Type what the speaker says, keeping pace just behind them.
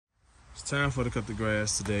It's time for to cut the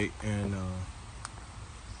grass today, and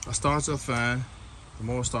I starts up fine. The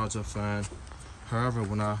mower starts up fine. However,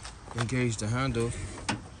 when I engage the handle,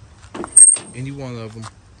 any one of them,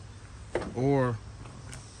 or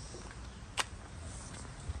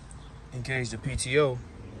engage the PTO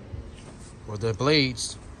or the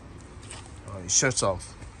blades, it shuts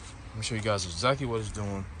off. Let me show you guys exactly what it's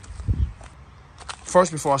doing.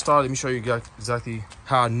 First, before I start, let me show you guys exactly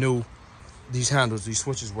how I knew these handles, these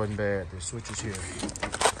switches wasn't bad. The switches here.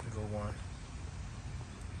 Let me go one.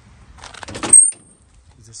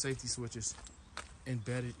 These are safety switches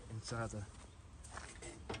embedded inside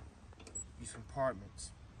these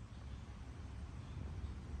compartments.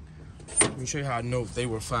 Let me show you how I know they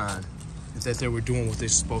were fine, that they were doing what they're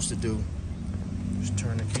supposed to do. Just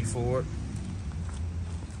turn the key forward.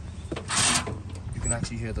 You can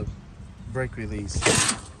actually hear the brake release,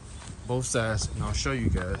 both sides, and I'll show you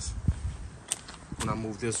guys when I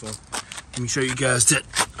move this one. Let me show you guys that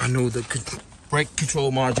I know the brake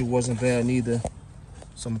control module wasn't bad neither.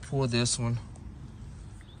 So I'm gonna pull this one.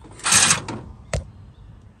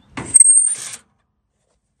 I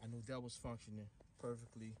knew that was functioning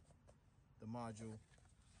perfectly, the module.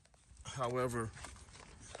 However,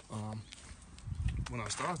 when I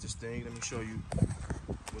start this thing, let me show you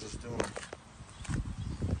what it's doing.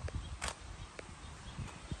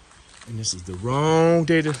 And this is the wrong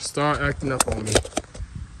day to start acting up on me.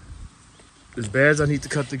 As bad as I need to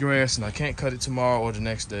cut the grass, and I can't cut it tomorrow or the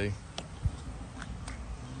next day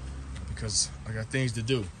because I got things to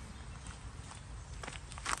do.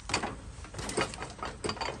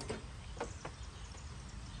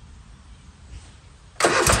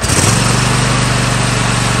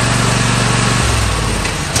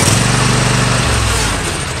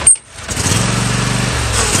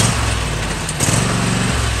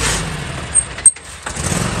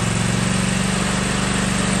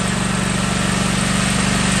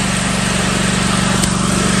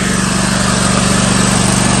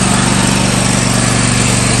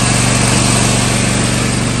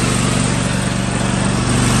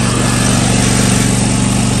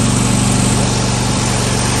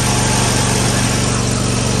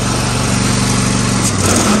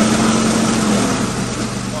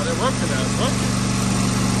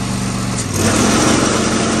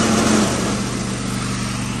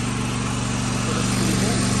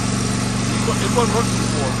 It wasn't working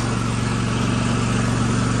before.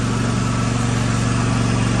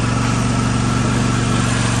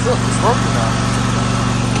 Look, it's working now.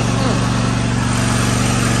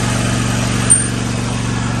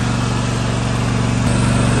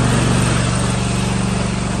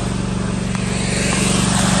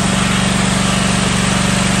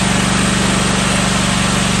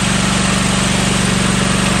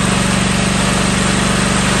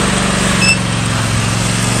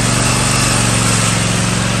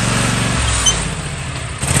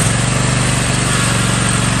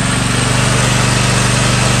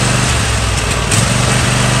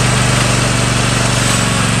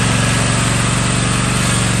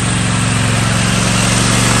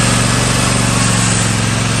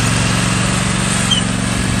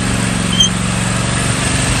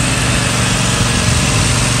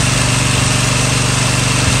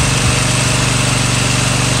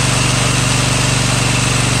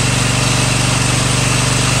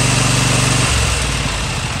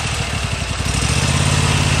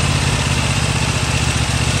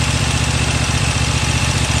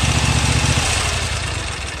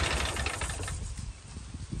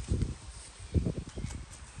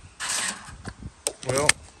 Well,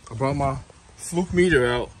 I brought my fluke meter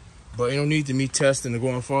out, but it don't need to me testing or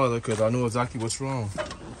going farther because I know exactly what's wrong.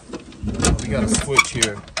 We got a switch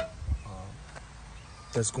here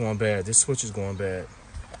that's going bad. This switch is going bad.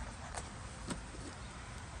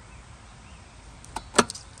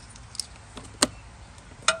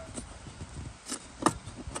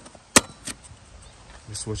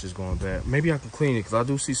 This switch is going bad. Maybe I can clean it because I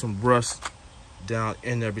do see some rust down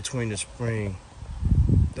in there between the spring.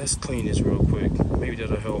 Let's clean this real quick. Maybe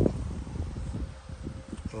that'll help.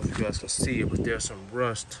 I don't know if you guys can see it, but there's some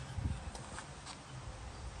rust.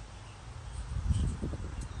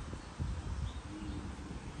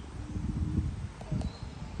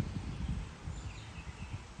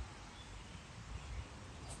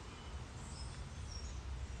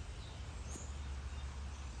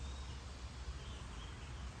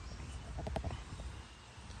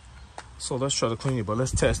 So let's try to clean it, but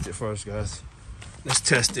let's test it first, guys. Let's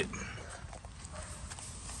test it.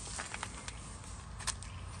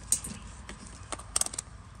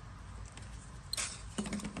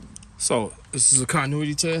 So this is a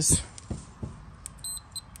continuity test.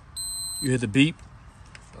 You hear the beep.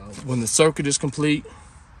 When the circuit is complete,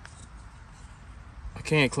 I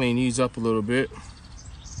can clean these up a little bit.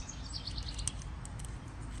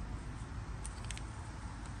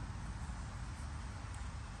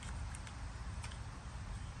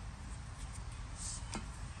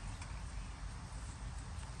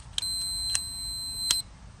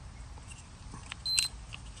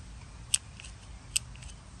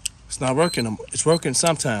 It's not working. It's working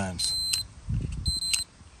sometimes.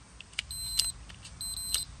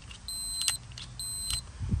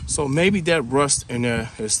 So maybe that rust in there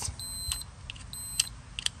is.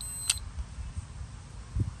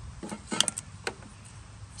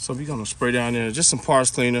 So we're gonna spray down there just some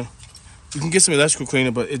parts cleaner. You can get some electrical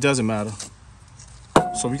cleaner, but it doesn't matter.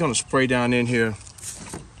 So we're gonna spray down in here.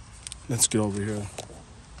 Let's get over here.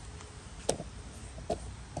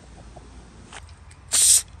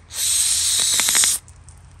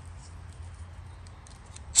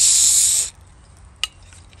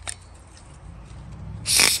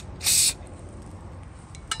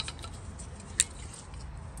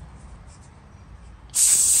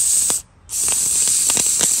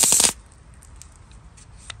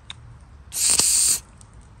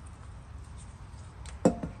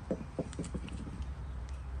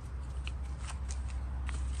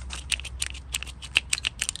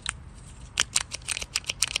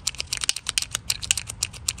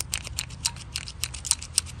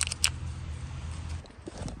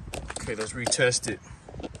 Okay, let's retest it.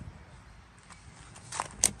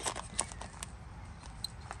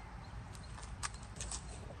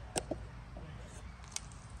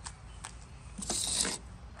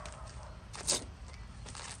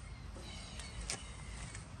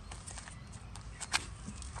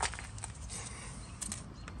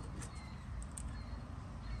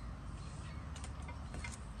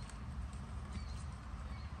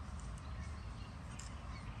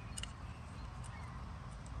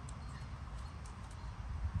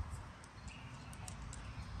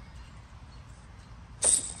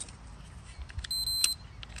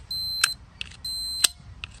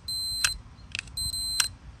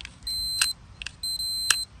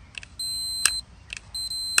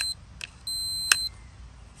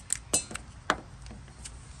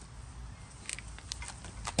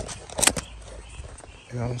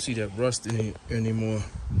 I don't see that rust anymore.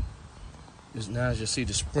 Now I just see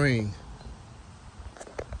the spring.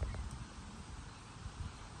 I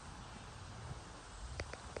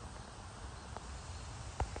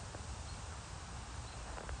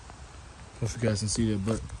don't know if you guys can see that,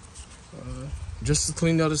 but just to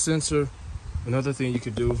clean out the sensor, another thing you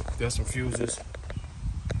could do, there's some fuses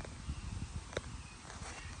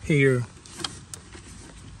here.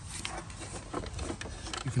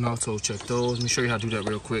 You can also check those. Let me show you how to do that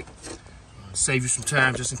real quick. Save you some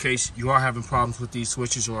time just in case you are having problems with these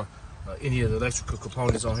switches or any of the electrical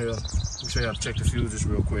components on here. Let me show you how to check the fuses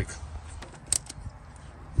real quick.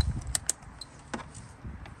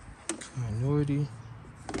 Continuity.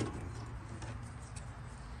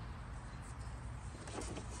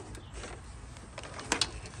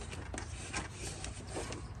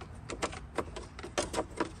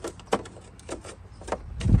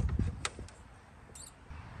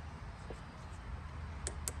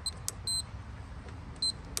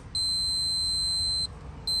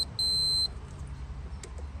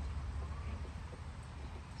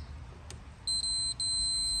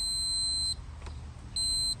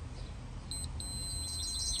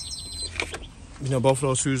 You know, both of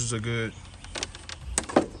those fuses are good.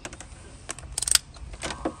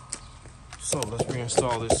 So let's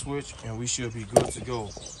reinstall this switch and we should be good to go.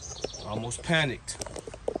 Almost panicked.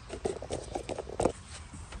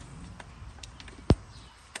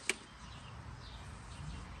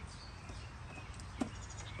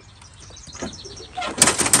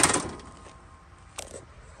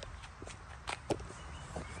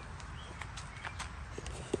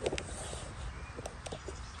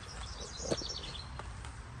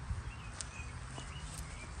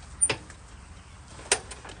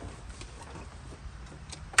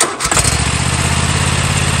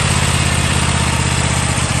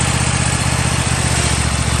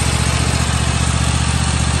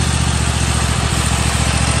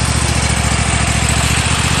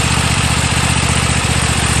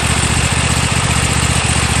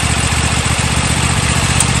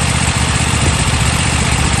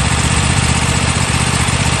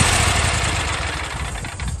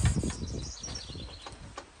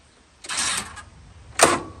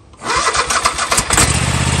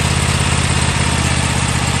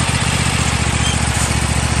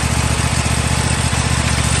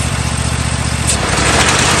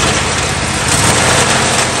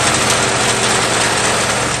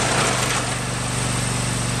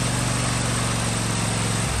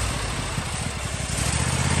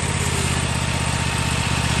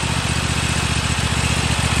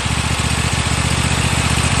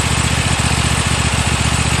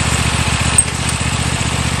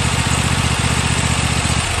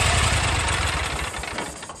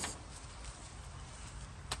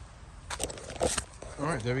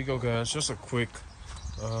 right, there we go, guys. Just a quick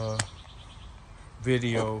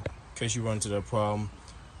video in case you run into that problem.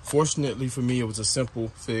 Fortunately for me, it was a simple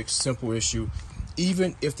fix, simple issue.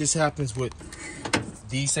 Even if this happens with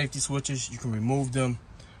these safety switches, you can remove them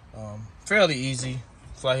fairly easy.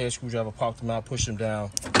 Flathead screwdriver, pop them out, push them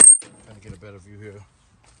down. Trying to get a better view here.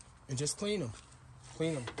 And just clean them.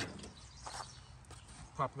 Clean them.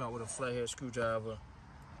 Pop them out with a flathead screwdriver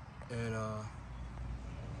and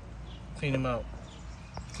clean them out.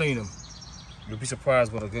 Clean them. You'll be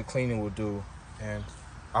surprised what a good cleaning will do. And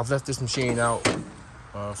I've left this machine out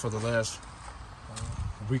for the last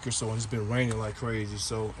week or so, and it's been raining like crazy.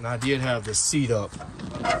 So, and I did have the seat up.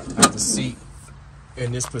 I have the seat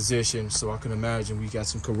in this position, so I can imagine we got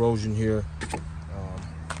some corrosion here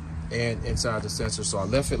and inside the sensor. So I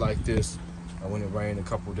left it like this when it rained a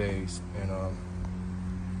couple days, and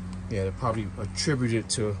yeah, it probably attributed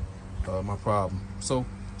to my problem. So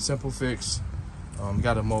simple fix.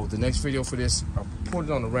 Got to mold. The next video for this, I'll put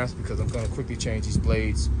it on the ramps because I'm going to quickly change these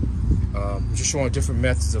blades. I'm just showing different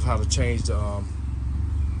methods of how to change the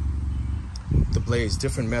blades,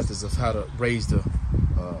 different methods of how to raise the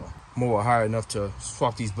mower high enough to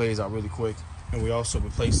swap these blades out really quick. And we're also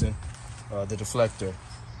replacing the deflector.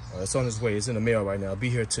 It's on its way. It's in the mail right now. I'll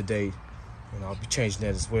be here today, and I'll be changing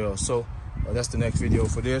that as well. So that's the next video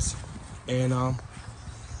for this. And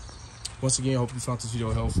once again, I hope you found this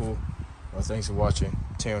video helpful. Thanks for watching.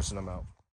 Terrence, and I'm out.